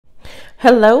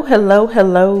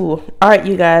Hello. All right,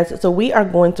 you guys, so we are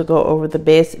going to go over the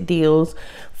best deals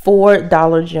for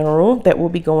Dollar General that will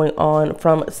be going on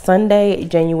from Sunday,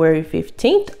 January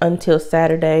 15th until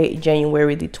Saturday,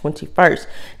 January the 21st.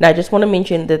 Now, I just want to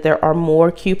mention that there are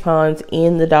more coupons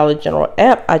in the Dollar General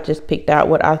app. I just picked out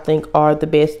what I think are the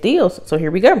best deals. So here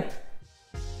we go.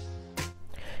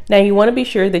 Now, you want to be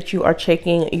sure that you are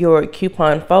checking your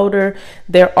coupon folder.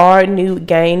 There are new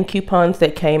gain coupons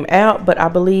that came out, but I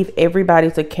believe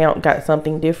everybody's account got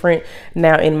something different.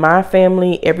 Now, in my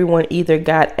family, everyone either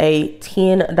got a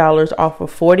 $10 off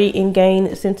of 40 in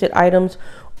gain scented items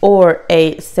or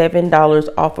a $7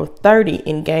 off of 30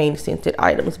 in gain scented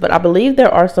items. But I believe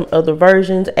there are some other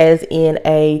versions, as in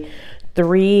a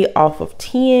 3 off of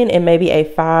 10 and maybe a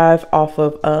 5 off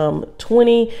of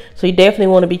 20. So you definitely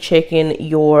want to be checking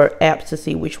your apps to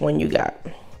see which one you got.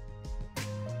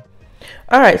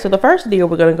 All right, so the first deal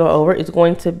we're going to go over is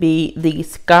going to be the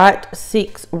Scott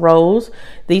 6 rolls.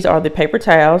 These are the paper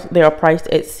towels. They are priced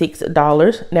at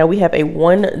 $6. Now we have a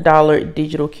 $1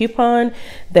 digital coupon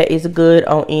that is good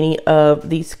on any of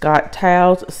the Scott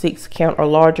towels, 6 count or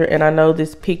larger. And I know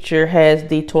this picture has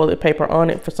the toilet paper on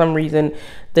it. For some reason,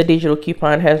 the digital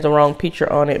coupon has the wrong picture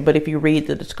on it. But if you read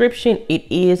the description, it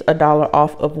is $1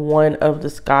 off of one of the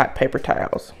Scott paper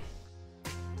towels.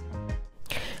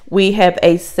 We have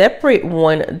a separate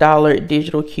 $1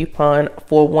 digital coupon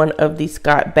for one of the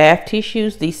Scott bath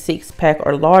tissues, the 6-pack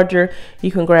or larger.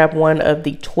 You can grab one of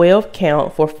the 12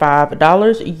 count for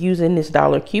 $5. Using this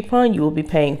dollar coupon, you will be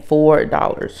paying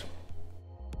 $4.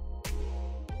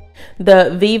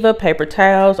 The Viva paper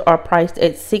towels are priced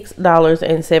at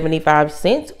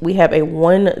 $6.75. We have a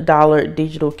 $1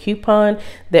 digital coupon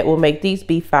that will make these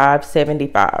be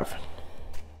 $5.75.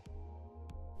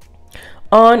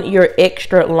 On your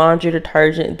extra laundry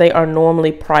detergent, they are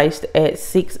normally priced at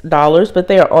 $6, but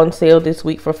they are on sale this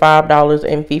week for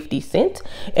 $5.50.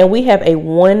 And we have a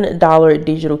 $1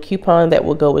 digital coupon that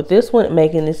will go with this one,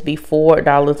 making this be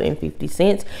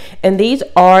 $4.50. And these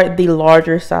are the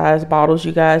larger size bottles,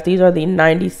 you guys. These are the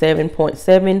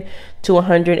 97.7 to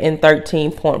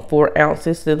 113.4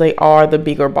 ounces. So they are the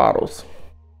bigger bottles.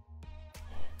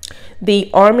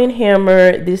 The Arm &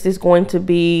 Hammer, this is going to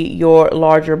be your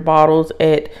larger bottles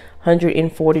at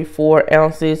 144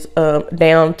 ounces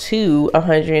down to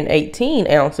 118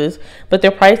 ounces, but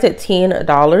they're priced at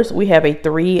 $10. We have a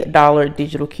 $3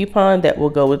 digital coupon that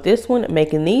will go with this one,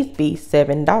 making these be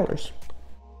 $7.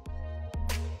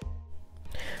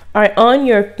 All right, on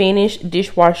your finished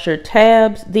dishwasher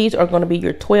tabs, these are going to be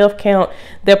your 12 count.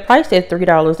 They're priced at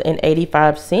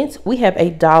 $3.85. We have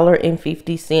a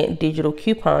 $1.50 digital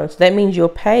coupon. So that means you'll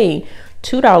pay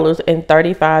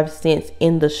 $2.35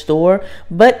 in the store.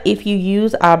 But if you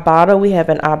use Ibotta, we have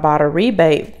an Ibotta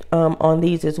rebate on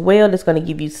these as well. That's going to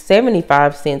give you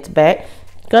 75 cents back.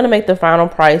 Going to make the final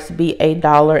price be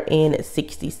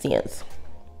 $1.60.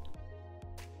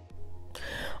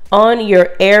 On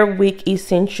your Airwick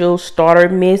Essential Starter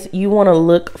Mist, you want to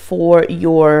look for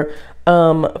your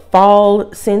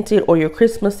fall scented or your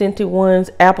Christmas scented ones,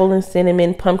 apple and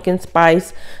cinnamon, pumpkin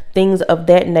spice, things of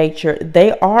that nature.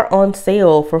 They are on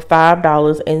sale for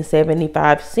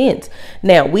 $5.75.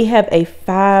 Now we have a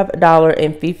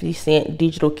 $5.50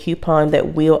 digital coupon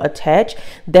that will attach.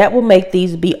 That will make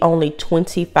these be only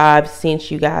 25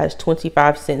 cents, you guys.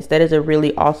 25 cents. That is a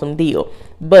really awesome deal.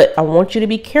 But I want you to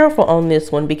be careful on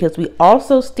this one because we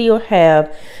also still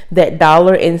have that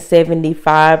 $1.75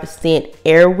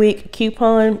 Airwick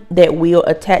coupon that will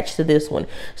attach to this one.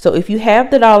 So if you have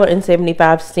the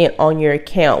 $1.75 on your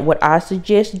account, what I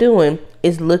suggest doing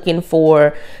is looking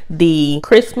for the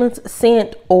Christmas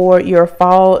scent or your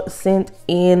fall scent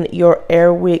in your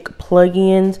Airwick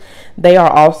plugins. They are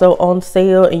also on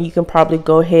sale and you can probably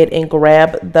go ahead and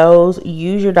grab those.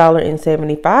 Use your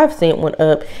 $1.75 one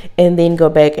up and then go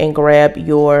back and grab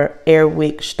your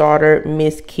Airwick starter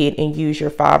mist kit and use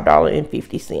your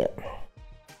 $5.50.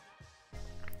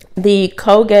 The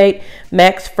Colgate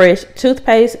Max Fresh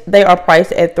toothpaste, they are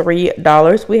priced at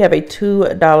 $3. We have a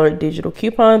 $2 digital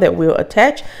coupon that will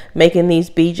attach, making these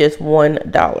be just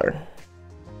 $1.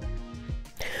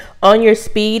 On your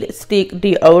Speed Stick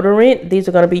deodorant, these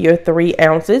are going to be your 3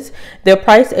 ounces. They're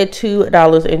priced at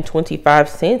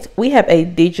 $2.25. We have a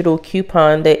digital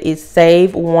coupon that is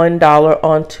save $1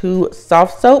 on 2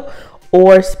 soft soap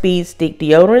or Speed Stick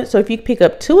deodorant. So if you pick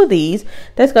up 2 of these,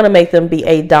 that's going to make them be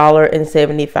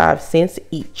 $1.75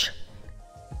 each.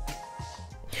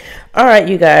 All right,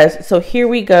 you guys, so here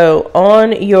we go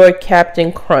on your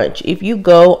Captain Crunch. If you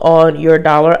go on your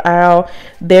dollar aisle,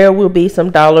 there will be some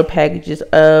dollar packages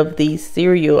of the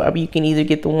cereal. You can either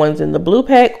get the ones in the blue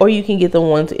pack or you can get the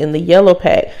ones in the yellow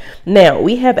pack. Now,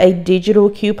 we have a digital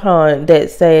coupon that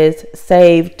says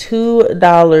save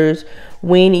 $2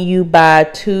 when you buy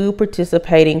 2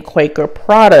 participating Quaker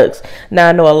products. Now,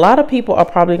 I know a lot of people are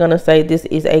probably going to say this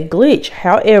is a glitch.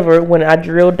 However, when I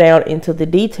drill down into the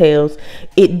details,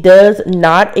 it does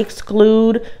not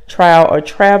exclude trial or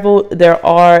travel. There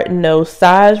are no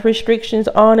size restrictions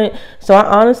on it. So I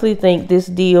honestly think this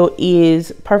deal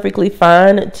is perfectly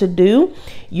fine to do.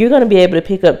 You're going to be able to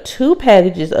pick up 2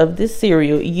 packages of this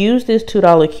cereal, use this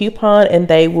 $2 coupon, and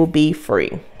they will be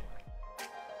free.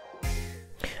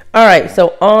 All right,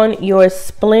 so on your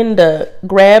Splenda,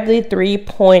 grab the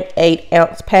 3.8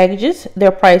 ounce packages.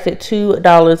 They're priced at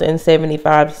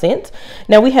 $2.75.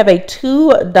 Now we have a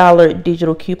 $2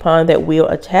 digital coupon that will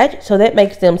attach, so that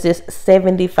makes them just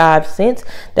 75 cents.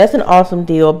 That's an awesome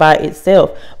deal by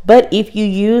itself. But if you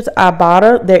use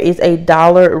Ibotta, there is a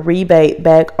 $1 rebate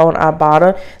back on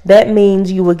Ibotta. That means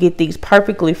you will get these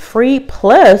perfectly free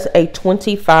plus a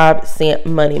 25-cent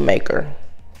moneymaker.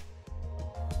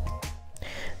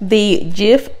 The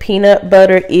Jif peanut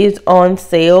butter is on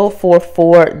sale for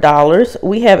 $4.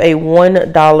 We have a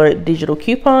 $1 digital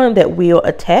coupon that will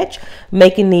attach,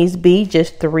 making these be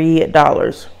just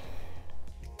 $3.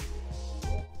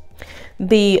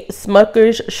 The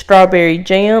Smucker's strawberry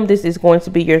jam, this is going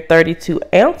to be your 32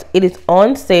 ounce. It is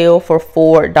on sale for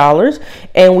 $4,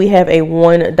 and we have a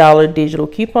 $1 digital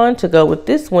coupon to go with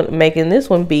this one, making this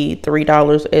one be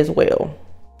 $3 as well.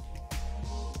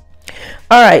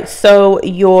 All right, so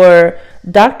your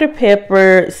Dr.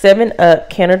 Pepper 7-Up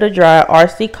Canada Dry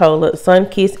RC Cola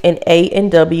Sunkist and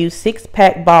A&W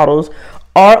 6-pack bottles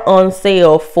are on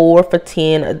sale for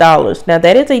 $10. Now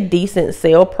that is a decent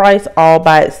sale price all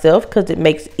by itself because it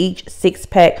makes each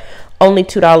 6-pack only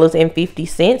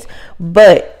 $2.50.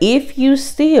 But if you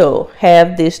still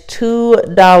have this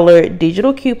 $2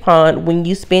 digital coupon when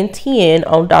you spend $10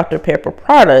 on Dr. Pepper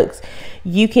products,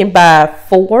 you can buy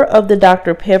 4 of the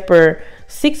Dr. Pepper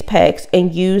 6-packs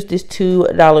and use this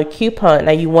 $2 coupon.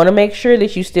 Now you want to make sure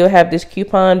that you still have this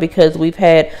coupon because we've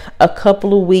had a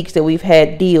couple of weeks that we've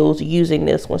had deals using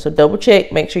this one. So double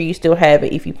check, make sure you still have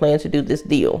it if you plan to do this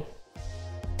deal.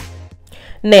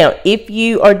 Now, if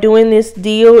you are doing this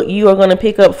deal, you are going to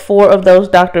pick up 4 of those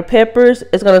Dr. Peppers.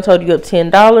 It's going to total you up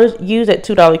 $10. Use that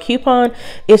 $2 coupon.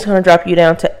 It's going to drop you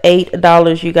down to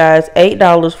 $8, you guys.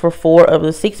 $8 for 4 of the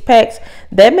 6-packs.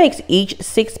 That makes each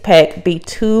 6-pack be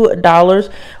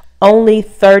 $2. Only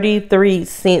 33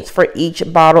 cents for each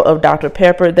bottle of Dr.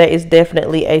 Pepper. That is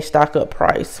definitely a stock up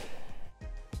price.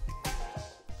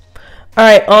 All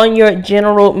right, on your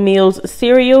General Mills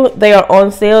cereal, they are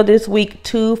on sale this week,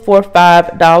 2 for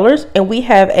 $5, and we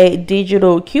have a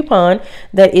digital coupon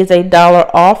that is $1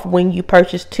 off when you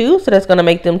purchase 2, so that's going to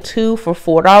make them 2 for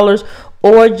 $4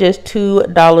 or just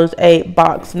 $2 a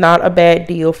box. Not a bad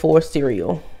deal for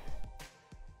cereal.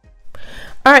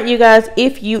 All right, you guys,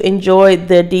 if you enjoyed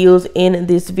the deals in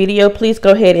this video, please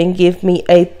go ahead and give me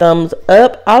a thumbs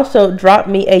up. Also, drop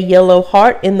me a yellow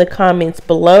heart in the comments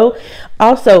below.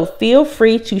 Also, feel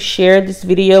free to share this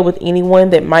video with anyone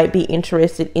that might be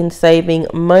interested in saving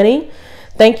money.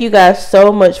 Thank you guys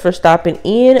so much for stopping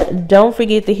in. Don't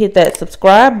forget to hit that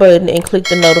subscribe button and click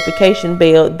the notification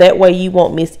bell. That way you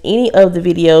won't miss any of the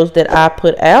videos that I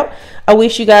put out. I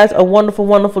wish you guys a wonderful,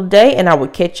 wonderful day, and I will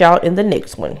catch y'all in the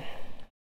next one.